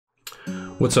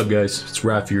What's up guys, it's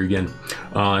Raph here again.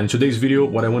 In today's video,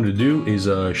 what I wanted to do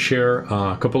is share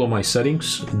a couple of my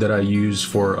settings that I use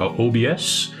for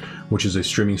OBS, which is a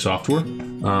streaming software,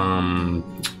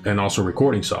 and also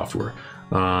recording software.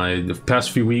 The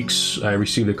past few weeks, I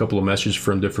received a couple of messages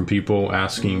from different people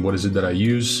asking what is it that I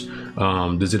use,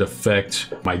 does it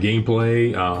affect my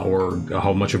gameplay, or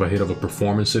how much of a hit of a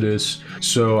performance it is.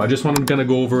 So I just wanted to kind of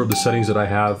go over the settings that I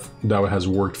have that has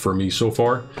worked for me so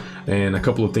far, and a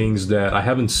couple of things that I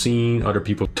haven't seen other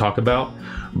people talk about,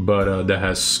 but that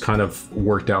has kind of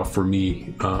worked out for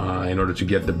me in order to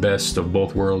get the best of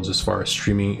both worlds as far as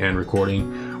streaming and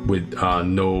recording with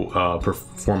no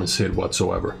performance hit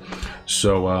whatsoever.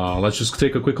 So let's just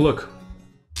take a quick look.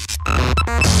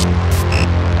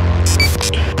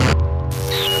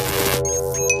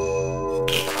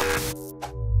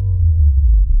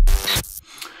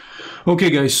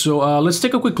 Okay guys, so let's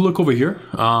take a quick look over here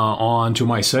onto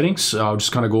my settings. I'll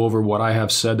just kind of go over what I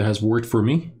have said that has worked for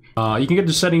me. You can get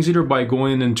the settings either by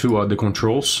going into the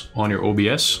controls on your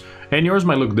OBS, and yours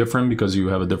might look different because you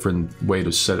have a different way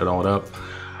to set it all up.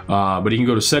 But you can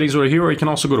go to settings over here, or you can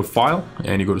also go to file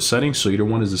and you go to settings, so either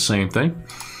one is the same thing.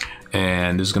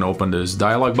 And this is going to open this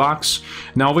dialog box.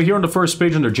 Now over here on the first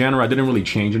page under genre, I didn't really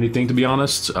change anything, to be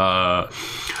honest.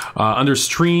 Under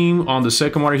stream on the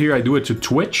second one here, I do it to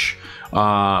Twitch.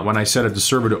 When I set it the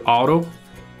server to auto,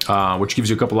 which gives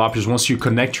you a couple options once you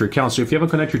connect your account. So if you haven't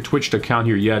connected your Twitch account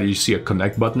here yet, you see a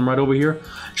connect button right over here.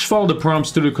 Just follow the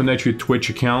prompts to connect your Twitch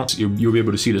account. You'll be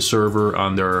able to see the server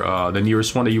under the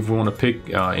nearest one that you want to pick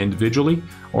individually,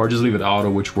 or just leave it auto,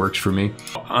 which works for me.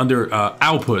 Under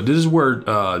output, this is where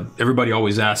everybody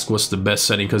always asks what's the best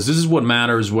setting, because this is what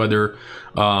matters whether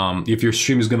if your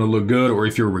stream is going to look good or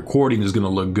if your recording is going to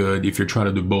look good, if you're trying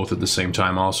to do both at the same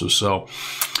time also. So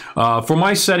for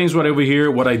my settings right over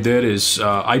here, what I did is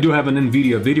I do have an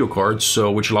NVIDIA video card,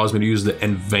 so which allows me to use the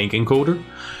NVENC encoder,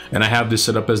 and I have this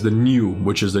set up as the new,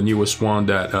 which is the newest one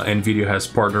that NVIDIA has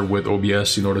partnered with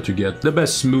OBS in order to get the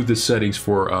best, smoothest settings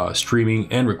for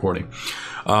streaming and recording.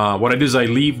 What I did is I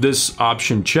leave this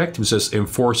option checked. It says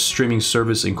Enforce Streaming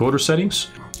Service Encoder Settings.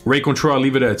 Rate control, I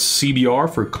leave it at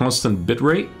CBR for constant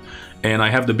bitrate, and I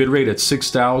have the bitrate at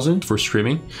 6000 for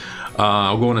streaming.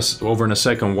 I'll go over in a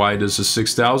second why this is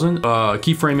 6000.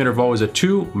 Keyframe interval is at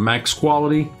 2. Max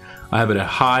quality, I have it at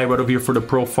high right over here for the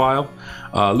profile.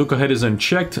 Look ahead is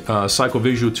unchecked. Cycle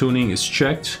visual tuning is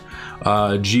checked.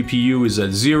 GPU is at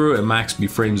 0 and max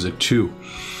B-frames at 2.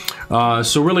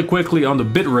 So really quickly on the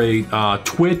bitrate,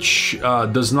 Twitch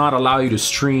does not allow you to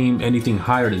stream anything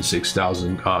higher than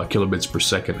 6000 kilobits per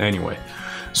second anyway.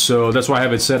 So that's why I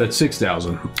have it set at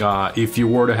 6000. If you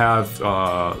were to have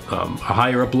a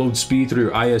higher upload speed through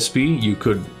your ISP, you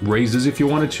could raise this if you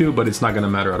wanted to, but it's not going to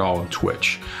matter at all on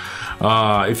Twitch.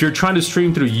 If you're trying to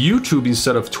stream through YouTube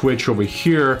instead of Twitch over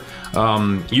here,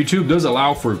 YouTube does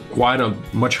allow for quite a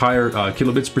much higher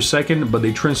kilobits per second, but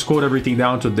they transcode everything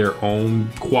down to their own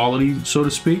quality, so to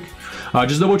speak.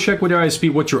 Just double check with your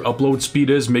ISP what your upload speed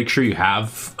is. Make sure you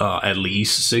have at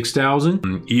least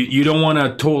 6000. You don't want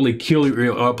to totally kill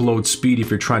your upload speed if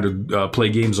you're trying to play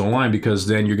games online, because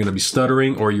then you're going to be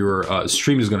stuttering, or your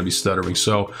stream is going to be stuttering.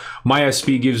 So my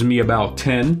ISP gives me about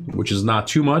 10, which is not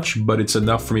too much, but it's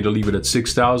enough for me to leave it at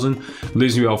 6000.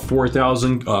 Leaves me about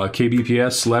 4000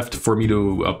 kbps left for me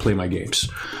to play my games.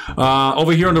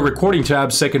 Over here on the recording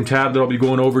tab, second tab that I'll be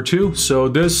going over to. So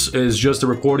this is just the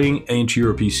recording into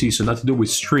your PC, so nothing to do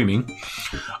with streaming.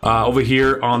 Over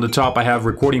here on the top, I have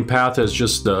recording path as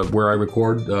just where I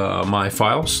record my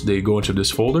files. They go into this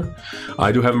folder.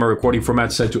 I do have my recording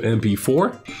format set to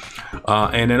MP4.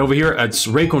 And then over here at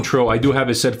rate control, I do have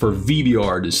it set for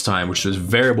VBR this time, which is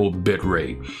variable bit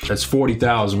rate. That's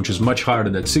 40,000, which is much higher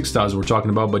than that 6,000 we're talking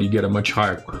about, but you get a much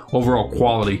higher overall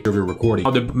quality of your recording.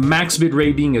 Now, the max bit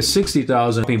rate being at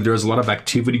 60,000, I think there's a lot of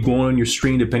activity going on your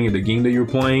screen depending on the game that you're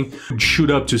playing.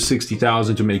 Shoot up to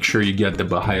 60,000 to make sure you get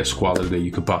the highest quality that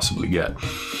you could possibly get.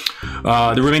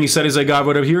 The remaining settings I got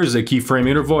right over here is the keyframe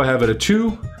interval. I have it at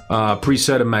 2.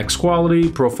 Preset and max quality,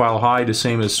 profile high, the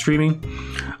same as streaming.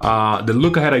 The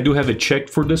look ahead, I do have it checked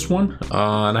for this one,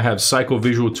 and I have cycle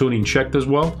visual tuning checked as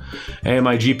well. And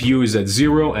my GPU is at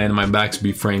 0, and my max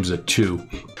B-frames at 2.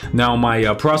 Now my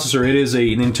processor, it is an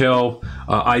Intel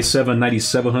i7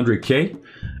 9700K,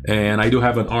 and I do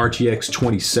have an RTX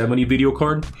 2070 video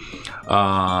card.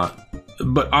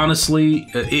 But honestly,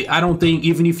 I don't think,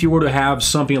 even if you were to have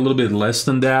something a little bit less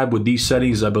than that with these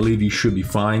settings, I believe you should be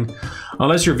fine.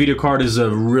 Unless your video card is a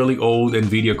really old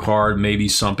NVIDIA card, maybe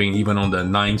something even on the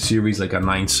 9 series, like a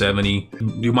 970.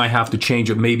 You might have to change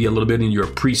it maybe a little bit in your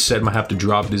preset, might have to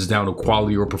drop this down to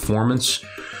quality or performance.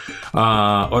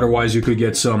 Otherwise, you could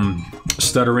get some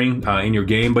stuttering in your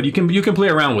game, but you can play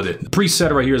around with it. The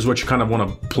preset right here is what you kind of want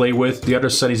to play with. The other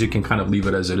settings you can kind of leave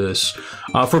it as it is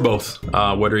for both,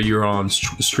 whether you're on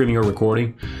streaming or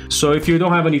recording. So if you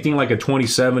don't have anything like a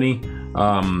 2070,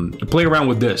 play around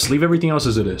with this. Leave everything else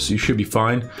as it is. You should be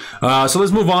fine. So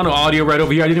let's move on to audio right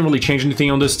over here. I didn't really change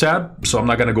anything on this tab, so I'm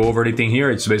not going to go over anything here.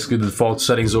 It's basically the default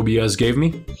settings OBS gave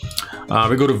me.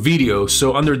 We go to video.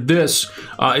 So under this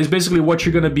is basically what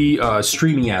you're going to be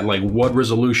streaming at, like what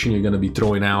resolution you're going to be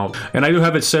throwing out. And I do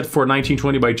have it set for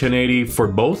 1920 by 1080 for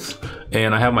both.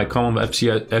 And I have my column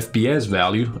FPS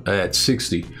value at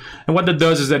 60. And what that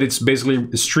does is that it's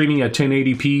basically streaming at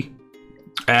 1080p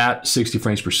at 60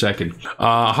 frames per second.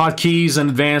 Hotkeys and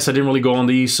advanced, I didn't really go on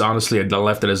these. Honestly, I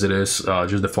left it as it is,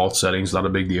 just default settings, not a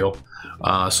big deal.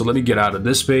 So let me get out of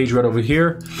this page right over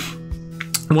here.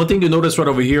 One thing to notice right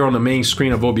over here on the main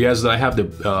screen of OBS is that I have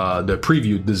the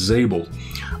preview disabled.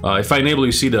 If I enable,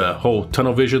 you see the whole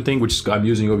tunnel vision thing, which is, I'm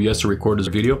using OBS to record this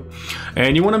video.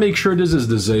 And you want to make sure this is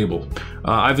disabled.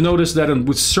 I've noticed that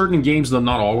with certain games, though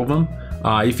not all of them,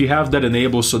 if you have that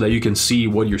enabled so that you can see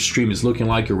what your stream is looking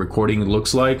like, your recording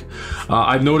looks like,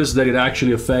 I've noticed that it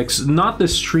actually affects not the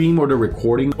stream or the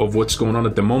recording of what's going on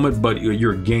at the moment, but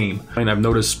your game. And I've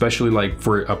noticed, especially like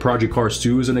for Project Cars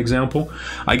 2 as an example,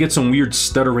 I get some weird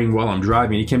stuttering while I'm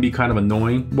driving. It can be kind of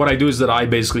annoying. What I do is that I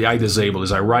disable,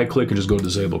 is I right click and just go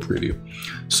disable preview.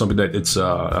 Something that it's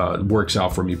works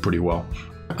out for me pretty well.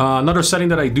 Another setting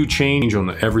that I do change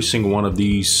on every single one of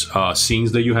these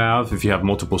scenes that you have, if you have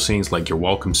multiple scenes like your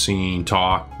welcome scene,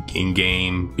 talk,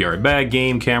 in-game, be right back,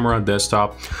 game, camera,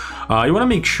 desktop, you want to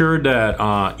make sure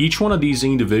that each one of these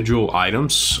individual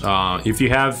items, if you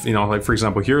have, like for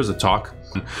example, here's a talk,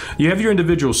 you have your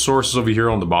individual sources over here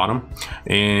on the bottom,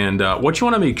 and what you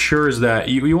want to make sure is that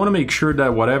you want to make sure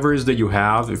that whatever is that you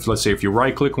have, if let's say if you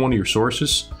right click one of your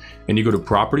sources and you go to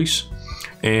properties,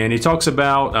 and it talks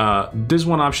about this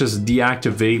one option is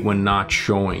deactivate when not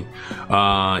showing.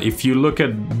 If you look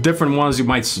at different ones, you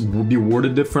might be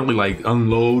worded differently, like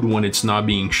unload when it's not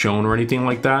being shown or anything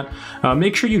like that.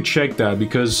 Make sure you check that,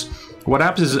 because what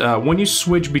happens is when you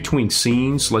switch between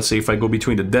scenes, let's say if I go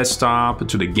between the desktop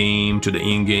to the game to the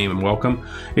in-game and welcome,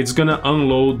 it's gonna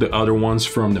unload the other ones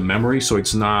from the memory, so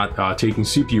it's not taking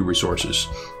CPU resources.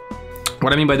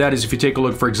 What I mean by that is if you take a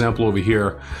look, for example, over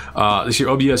here, this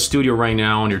your OBS Studio right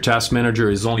now, and your task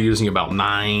manager is only using about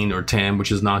 9 or 10,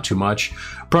 which is not too much.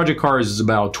 Project Cars is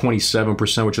about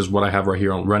 27%, which is what I have right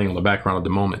here running on the background at the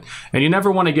moment. And you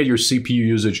never want to get your CPU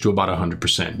usage to about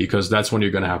 100%, because that's when you're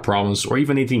going to have problems, or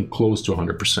even anything close to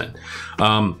 100%.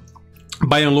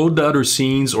 By unload the other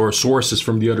scenes or sources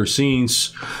from the other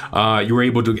scenes, you're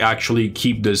able to actually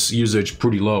keep this usage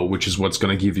pretty low, which is what's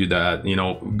going to give you that,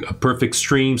 a perfect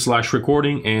stream /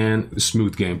 recording and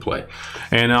smooth gameplay.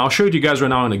 And I'll show it to you guys right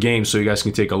now in the game so you guys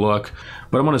can take a look.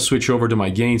 But I'm going to switch over to my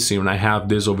game scene, and I have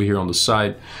this over here on the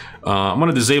side. I'm going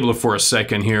to disable it for a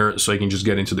second here so I can just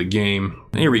get into the game.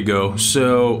 Here we go.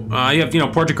 So I have,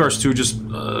 Project Cars 2 just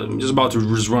about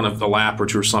to just run a lap or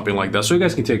two or something like that. So you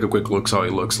guys can take a quick look how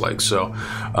it looks like. So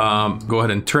go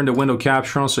ahead and turn the window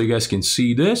capture on so you guys can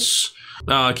see this.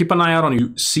 Keep an eye out on your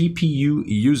CPU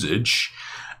usage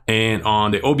and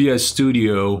on the OBS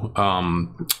Studio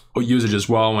usage as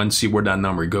well, and see where that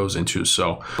number goes into.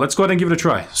 So let's go ahead and give it a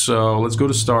try. So let's go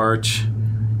to start.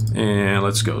 And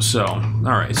let's go. So, all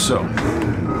right, so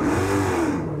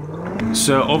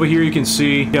over here you can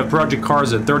see you have Project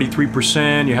Cars at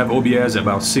 33%, you have OBS at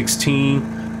about 16,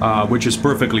 which is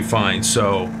perfectly fine.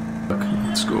 So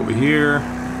let's go over here,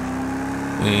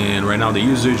 and right now the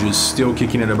usage is still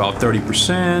kicking at about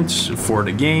 30% for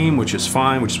the game, which is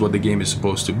fine, which is what the game is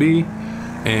supposed to be.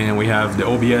 And we have the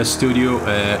OBS Studio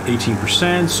at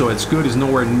 18%, so it's good. It's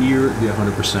nowhere near the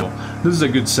 100%. This is a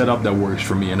good setup that works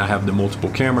for me, and I have the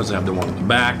multiple cameras. I have the one in the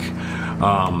back.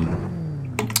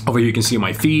 Over here you can see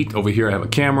my feet. Over here I have a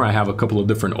camera. I have a couple of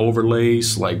different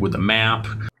overlays, like with the map.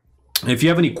 If you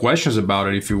have any questions about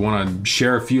it, if you want to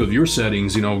share a few of your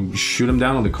settings, shoot them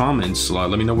down in the comments.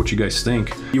 Let me know what you guys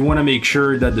think. You want to make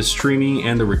sure that the streaming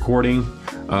and the recording,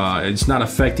 it's not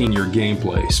affecting your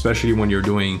gameplay, especially when you're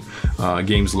doing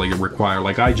games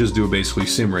like I just do basically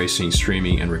sim racing,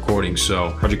 streaming, and recording.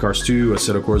 So Project Cars 2,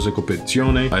 Assetto Corsa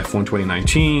Competizione, F1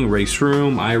 2019, Race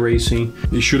Room,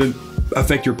 iRacing. It shouldn't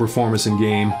affect your performance in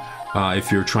game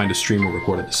if you're trying to stream or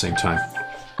record at the same time.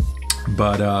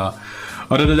 But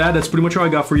Other than that, that's pretty much all I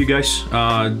got for you guys.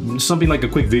 Something like a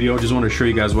quick video. Just want to show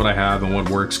you guys what I have and what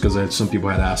works, because some people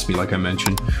had asked me, like I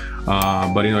mentioned.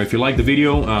 But you know, if you like the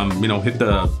video, you know, hit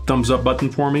the thumbs up button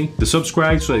for me. The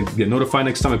subscribe so I get notified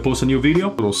next time I post a new video.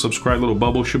 Little subscribe, little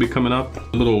bubble should be coming up.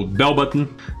 A little bell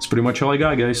button. That's pretty much all I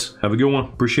got, guys. Have a good one.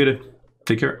 Appreciate it.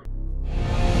 Take care.